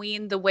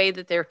between the way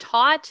that they're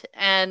taught,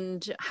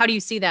 and how do you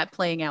see that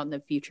playing out in the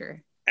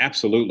future?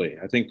 Absolutely.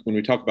 I think when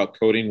we talk about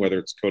coding, whether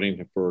it's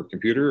coding for a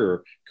computer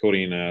or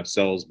coding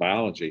cells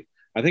biology,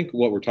 I think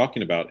what we're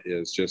talking about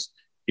is just,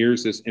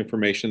 here's this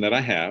information that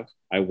I have.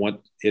 I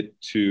want it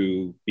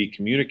to be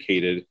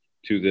communicated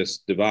to this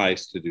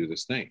device to do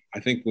this thing. I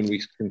think when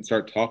we can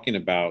start talking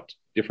about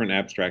different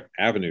abstract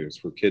avenues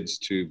for kids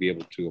to be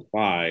able to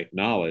apply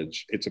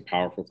knowledge, it's a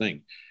powerful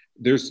thing.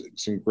 There's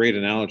some great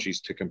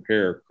analogies to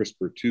compare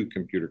CRISPR to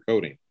computer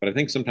coding. But I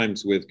think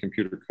sometimes with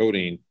computer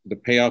coding, the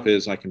payoff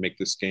is I can make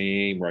this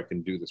game, or I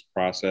can do this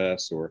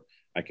process, or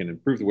I can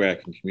improve the way I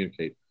can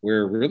communicate.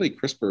 Where really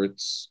CRISPR,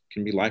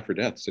 can be life or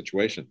death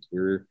situations.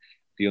 We're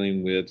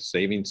dealing with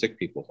saving sick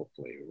people,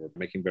 hopefully, or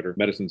making better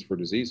medicines for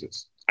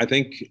diseases. I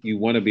think you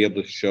want to be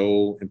able to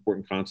show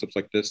important concepts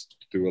like this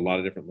through a lot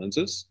of different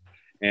lenses.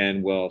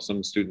 And while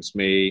some students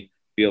may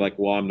feel like,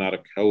 well, I'm not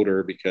a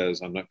coder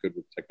because I'm not good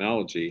with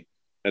technology,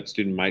 that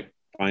student might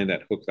find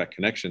that hook, that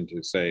connection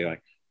to say,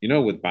 like,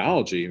 with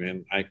biology,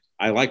 man,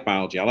 I like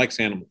biology. I like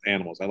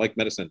animals. I like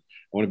medicine.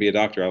 I want to be a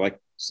doctor. I like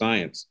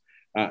science.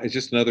 It's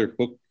just another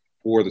hook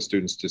for the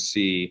students to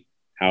see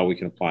how we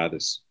can apply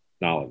this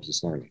knowledge,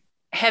 this learning.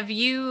 Have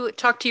you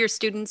talked to your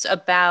students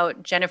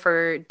about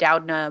Jennifer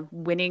Doudna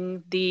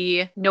winning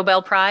the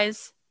Nobel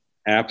Prize?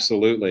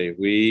 Absolutely.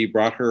 We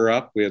brought her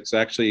up. It's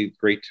actually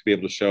great to be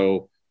able to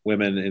show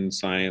women in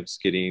science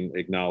getting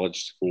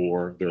acknowledged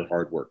for their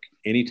hard work.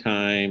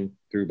 Anytime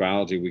through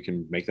biology we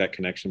can make that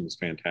connection was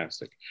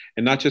fantastic.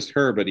 And not just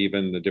her, but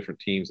even the different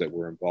teams that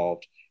were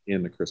involved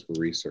in the CRISPR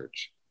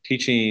research.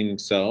 Teaching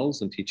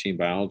cells and teaching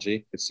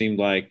biology, it seemed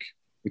like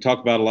we talk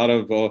about a lot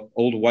of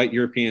old white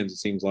Europeans, it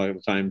seems like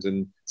at times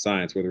in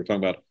science, whether we're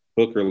talking about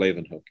Hooke or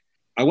Leeuwenhoek.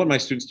 I want my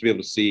students to be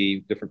able to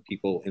see different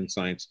people in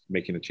science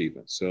making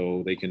achievements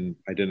so they can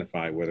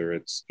identify whether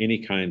it's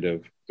any kind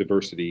of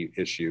diversity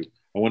issue.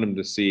 I want them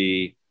to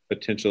see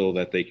potential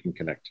that they can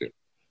connect to.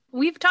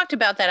 We've talked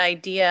about that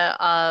idea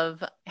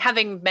of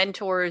having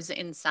mentors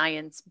in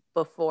science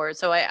before.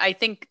 So I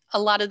think a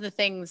lot of the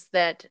things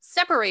that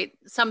separate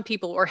some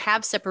people or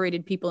have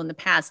separated people in the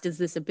past is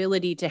this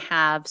ability to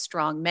have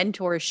strong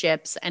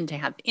mentorships and to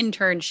have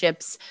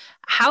internships.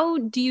 How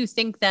do you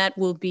think that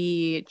will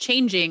be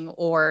changing,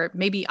 or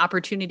maybe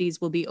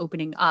opportunities will be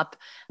opening up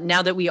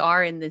now that we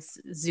are in this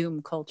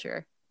Zoom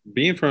culture?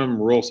 Being from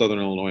rural Southern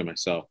Illinois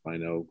myself, I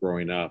know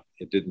growing up,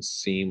 it didn't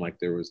seem like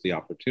there was the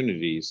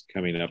opportunities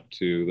coming up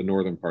to the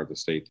northern part of the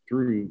state.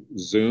 Through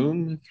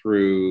Zoom,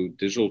 through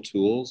digital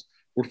tools,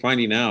 we're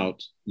finding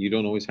out you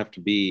don't always have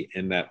to be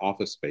in that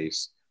office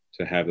space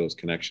to have those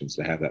connections,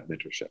 to have that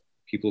mentorship.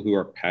 People who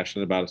are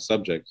passionate about a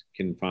subject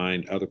can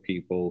find other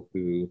people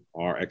who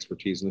are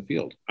expertise in the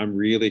field. I'm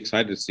really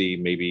excited to see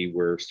maybe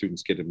where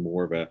students get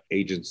more of an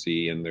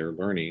agency in their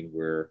learning,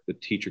 where the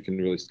teacher can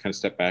really kind of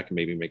step back and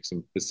maybe make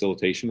some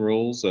facilitation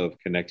roles of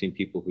connecting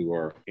people who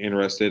are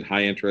interested,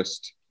 high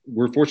interest.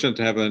 We're fortunate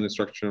to have an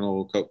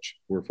instructional coach.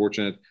 We're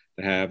fortunate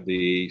to have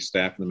the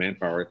staff and the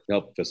manpower to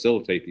help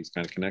facilitate these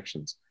kind of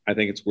connections. I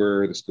think it's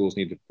where the schools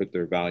need to put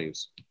their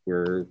values,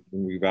 where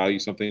when we value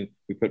something,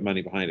 we put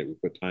money behind it, we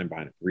put time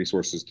behind it,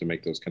 resources to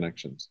make those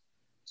connections.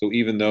 So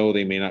even though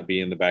they may not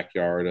be in the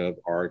backyard of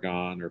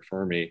Oregon or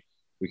Fermi,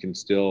 we can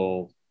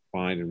still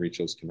find and reach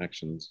those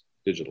connections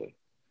digitally.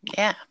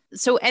 Yeah.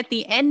 So at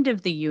the end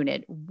of the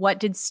unit, what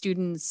did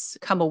students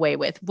come away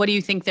with? What do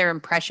you think their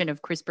impression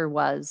of CRISPR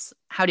was?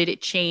 How did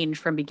it change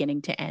from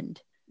beginning to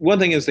end? One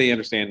thing is they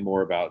understand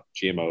more about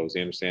GMOs.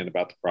 They understand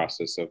about the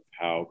process of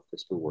how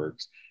CRISPR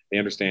works. They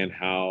understand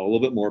a little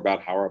bit more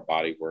about how our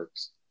body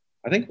works.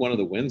 I think one of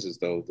the wins is,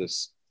 though,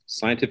 this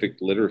scientific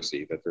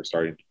literacy that they're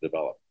starting to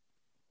develop,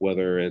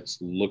 whether it's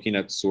looking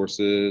at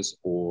sources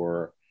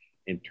or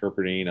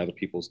interpreting other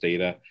people's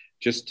data,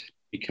 just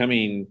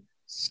becoming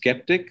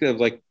skeptic of,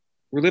 like,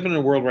 we're living in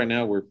a world right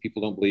now where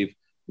people don't believe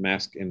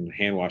mask and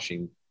hand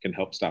washing can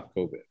help stop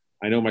COVID.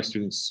 I know my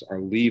students are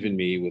leaving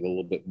me with a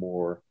little bit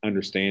more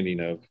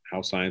understanding of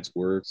how science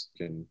works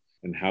and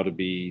how to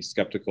be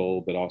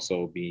skeptical, but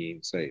also being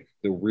safe.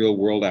 The real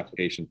world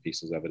application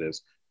pieces of it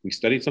is we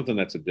studied something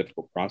that's a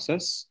difficult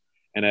process.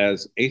 And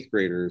as 8th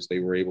graders, they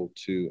were able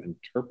to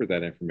interpret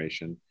that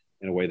information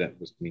in a way that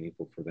was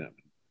meaningful for them,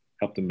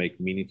 help them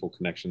make meaningful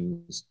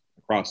connections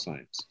across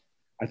science.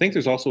 I think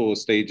there's also a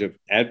stage of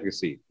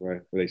advocacy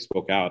where they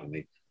spoke out and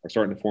they are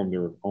starting to form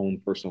their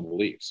own personal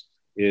beliefs.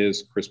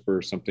 Is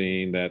CRISPR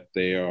something that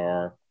they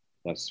are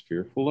less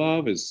fearful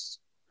of? Is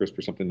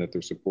CRISPR something that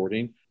they're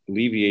supporting?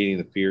 Alleviating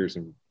the fears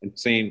and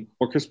saying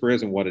what CRISPR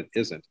is and what it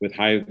isn't. With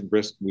high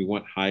risk, we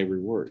want high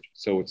reward.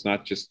 So it's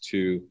not just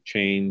to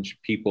change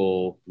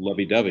people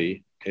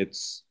lovey-dovey.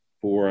 It's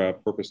for a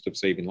purpose of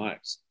saving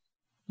lives.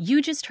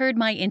 You just heard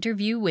my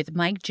interview with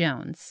Mike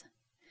Jones.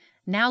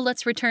 Now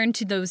let's return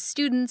to those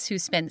students who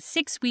spent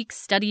 6 weeks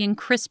studying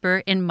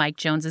CRISPR in Mike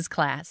Jones's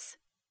class.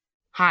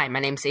 Hi, my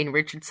name's Aiden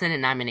Richardson,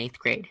 and I'm in 8th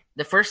grade.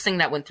 the first thing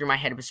that went through my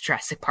head was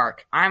Jurassic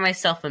Park. I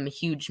myself am a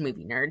huge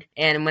movie nerd,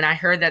 and when I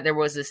heard that there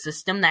was a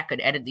system that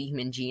could edit the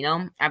human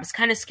genome, I was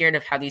kind of scared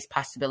of how these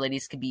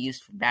possibilities could be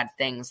used for bad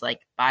things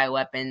like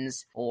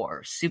bioweapons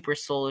or super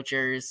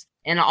soldiers.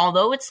 And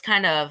although it's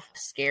kind of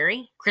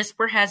scary,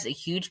 CRISPR has a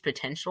huge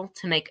potential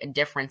to make a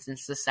difference in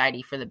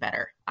society for the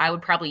better. I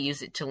would probably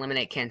use it to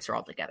eliminate cancer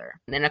altogether.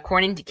 And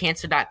according to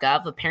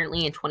cancer.gov,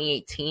 apparently in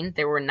 2018,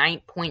 there were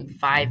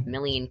 9.5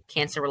 million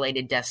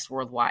cancer-related deaths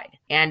worldwide.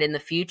 And in the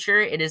future,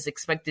 it is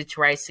expected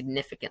to rise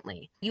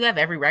significantly. You have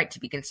every right to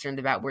be concerned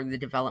about where the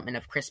development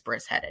of CRISPR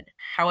is headed.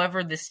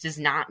 However, this does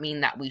not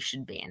mean that we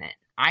should ban it.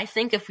 I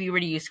think if we were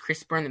to use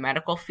CRISPR in the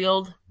medical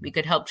field, we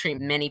could help treat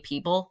many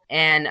people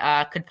and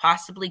could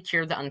possibly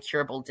cure the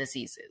uncurable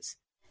diseases.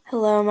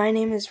 Hello, my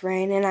name is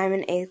Rain and I'm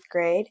in 8th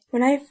grade.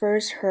 When I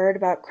first heard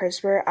about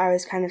CRISPR, I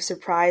was kind of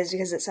surprised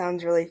because it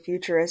sounds really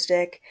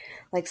futuristic,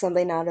 like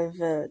something out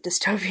of a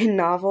dystopian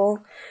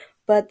novel.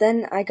 But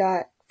then I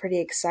got pretty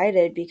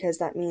excited because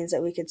that means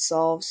that we could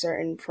solve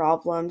certain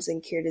problems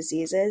and cure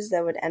diseases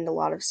that would end a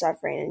lot of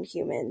suffering in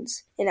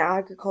humans. In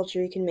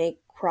agriculture, you can make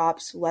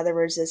crops weather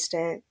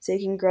resistant, so you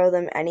can grow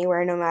them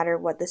anywhere no matter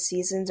what the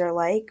seasons are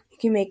like. You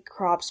can make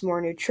crops more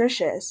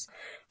nutritious.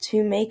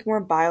 To make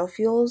more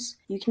biofuels,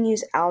 you can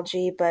use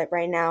algae, but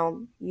right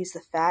now use the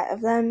fat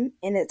of them,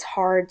 and it's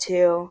hard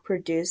to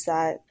produce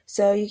that.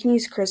 So you can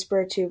use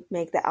CRISPR to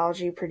make the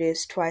algae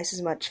produce twice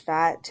as much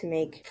fat to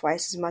make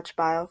twice as much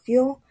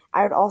biofuel.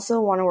 I would also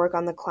want to work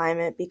on the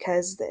climate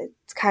because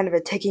it's kind of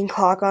a ticking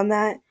clock on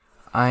that.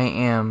 I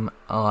am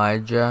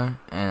Elijah,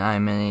 and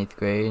I'm in 8th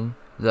grade.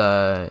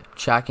 The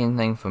shocking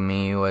thing for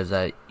me was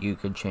that you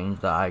could change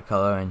the eye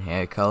color and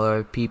hair color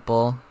of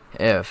people.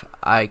 If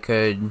I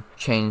could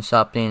change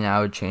something,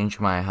 I would change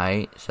my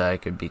height so I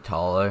could be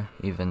taller,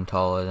 even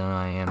taller than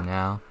I am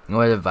now.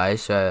 What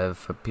advice I have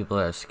for people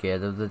that are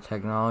scared of the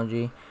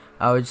technology?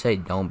 I would say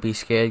don't be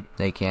scared.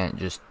 They can't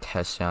just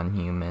test it on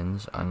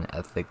humans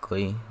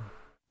unethically.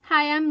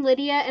 Hi, I'm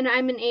Lydia, and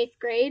I'm in 8th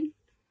grade.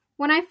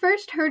 When I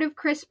first heard of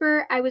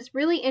CRISPR, I was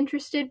really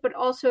interested but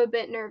also a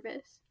bit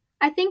nervous.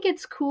 I think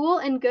it's cool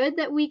and good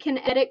that we can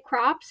edit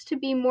crops to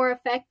be more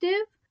effective.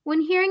 When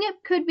hearing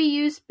it could be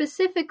used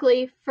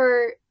specifically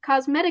for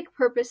cosmetic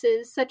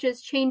purposes, such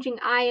as changing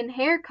eye and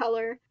hair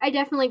color, I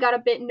definitely got a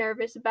bit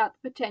nervous about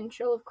the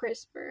potential of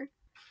CRISPR.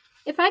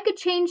 If I could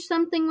change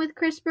something with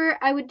CRISPR,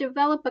 I would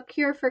develop a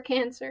cure for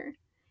cancer.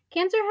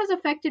 Cancer has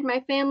affected my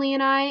family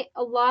and I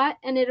a lot,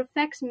 and it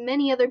affects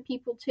many other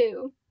people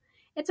too.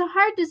 It's a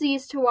hard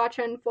disease to watch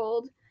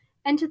unfold,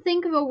 and to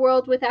think of a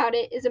world without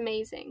it is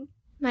amazing.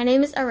 My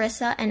name is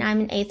Arissa, and I'm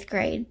in 8th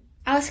grade.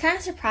 I was kind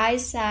of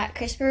surprised that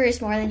CRISPR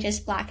is more than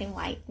just black and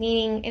white,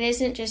 meaning it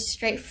isn't just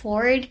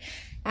straightforward.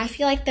 I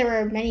feel like there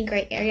were many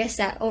gray areas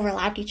that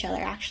overlapped each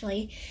other,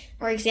 actually.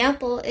 For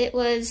example, it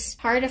was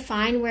hard to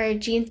find where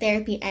gene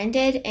therapy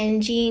ended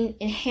and gene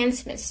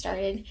enhancement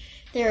started.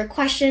 There were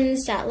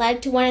questions that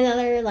led to one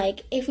another,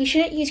 like, if we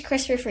shouldn't use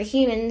CRISPR for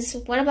humans,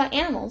 what about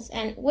animals,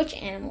 and which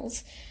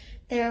animals?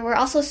 There were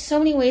also so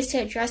many ways to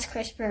address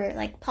CRISPR,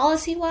 like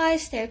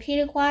policy-wise,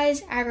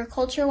 therapeutic-wise,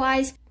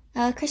 agriculture-wise.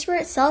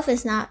 CRISPR itself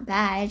is not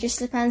bad, it just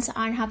depends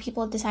on how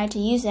people decide to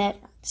use it.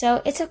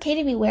 So it's okay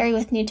to be wary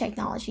with new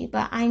technology,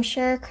 but I'm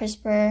sure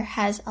CRISPR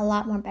has a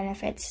lot more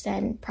benefits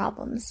than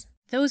problems.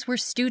 Those were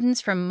students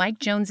from Mike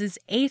Jones's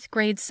 8th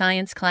grade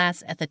science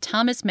class at the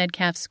Thomas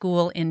Metcalf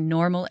School in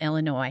Normal,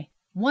 Illinois.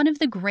 One of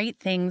the great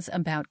things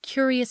about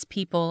curious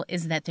people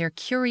is that their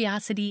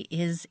curiosity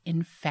is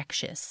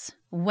infectious.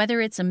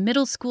 Whether it's a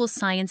middle school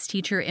science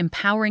teacher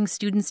empowering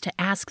students to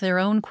ask their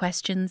own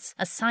questions,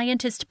 a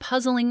scientist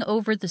puzzling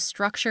over the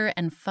structure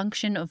and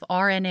function of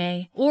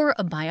RNA, or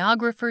a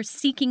biographer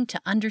seeking to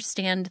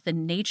understand the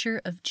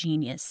nature of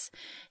genius,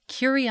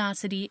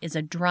 curiosity is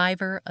a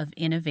driver of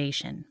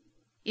innovation.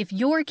 If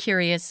you're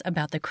curious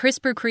about the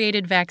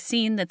CRISPR-created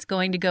vaccine that's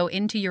going to go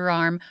into your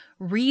arm,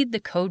 read The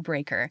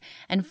Codebreaker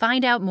and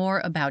find out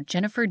more about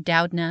Jennifer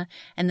Doudna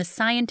and the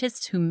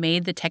scientists who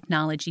made the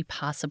technology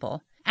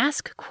possible.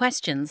 Ask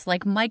questions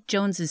like Mike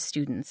Jones's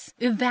students.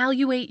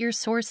 Evaluate your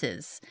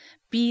sources.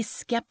 Be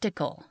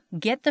skeptical.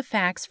 Get the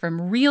facts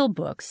from real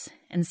books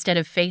instead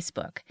of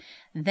Facebook.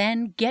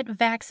 Then get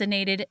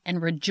vaccinated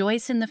and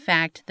rejoice in the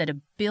fact that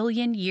 1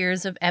 billion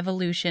years of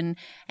evolution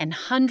and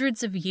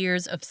hundreds of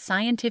years of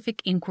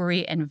scientific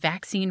inquiry and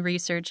vaccine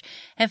research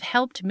have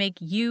helped make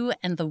you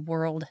and the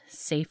world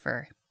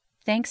safer.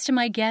 Thanks to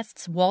my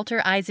guests,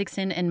 Walter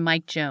Isaacson and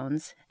Mike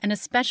Jones, and a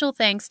special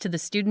thanks to the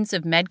students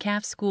of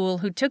Metcalf School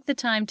who took the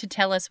time to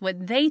tell us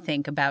what they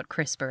think about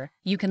CRISPR.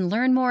 You can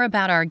learn more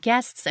about our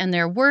guests and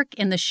their work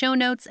in the show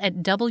notes at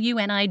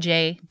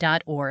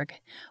WNIJ.org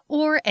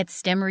or at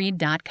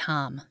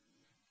STEMread.com.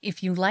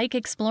 If you like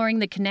exploring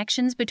the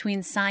connections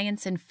between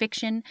science and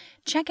fiction,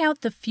 check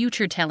out the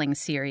Future Telling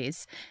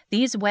series.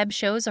 These web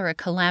shows are a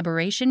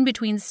collaboration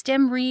between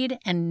STEMread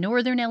and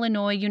Northern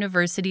Illinois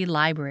University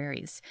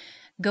Libraries.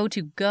 Go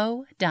to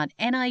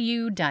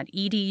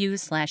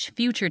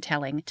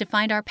go.niu.edu/futuretelling to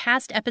find our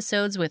past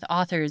episodes with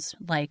authors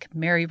like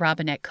Mary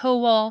Robinette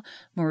Kowal,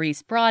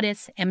 Maurice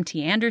Broadus,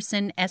 M.T.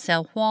 Anderson,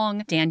 S.L.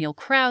 Huang, Daniel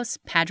Kraus,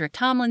 Patrick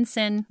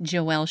Tomlinson,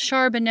 Joelle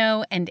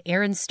Charbonneau, and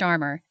Aaron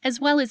Starmer,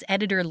 as well as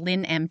editor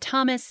Lynn M.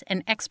 Thomas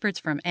and experts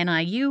from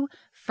NIU,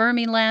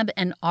 Fermilab,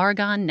 and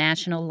Argonne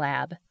National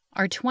Lab.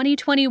 Our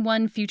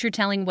 2021 Future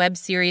Telling web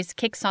series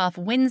kicks off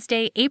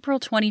Wednesday, April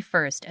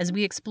 21st, as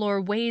we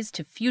explore ways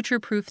to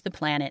future-proof the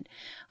planet.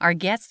 Our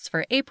guests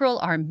for April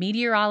are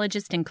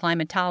meteorologist and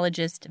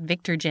climatologist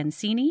Victor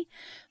Gensini,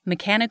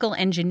 mechanical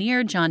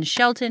engineer John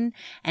Shelton,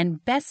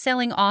 and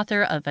best-selling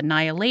author of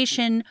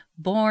Annihilation,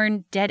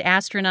 Born, Dead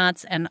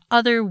Astronauts, and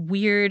other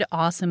weird,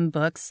 awesome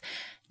books,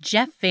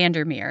 Jeff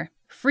Vandermeer.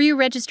 Free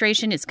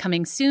registration is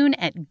coming soon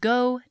at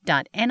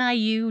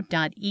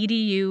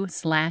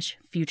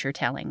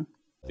go.niu.edu/futuretelling.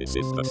 This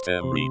is the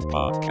STEM Read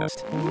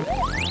Podcast.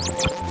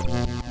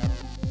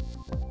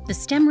 The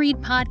STEM Read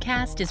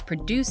Podcast is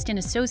produced in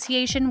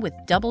association with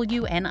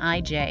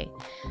WNIJ.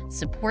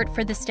 Support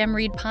for the STEM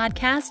Read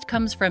Podcast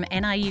comes from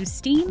NIU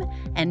STEAM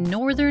and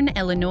Northern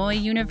Illinois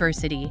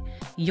University.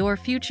 Your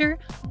future,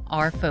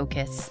 our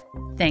focus.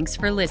 Thanks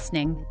for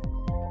listening.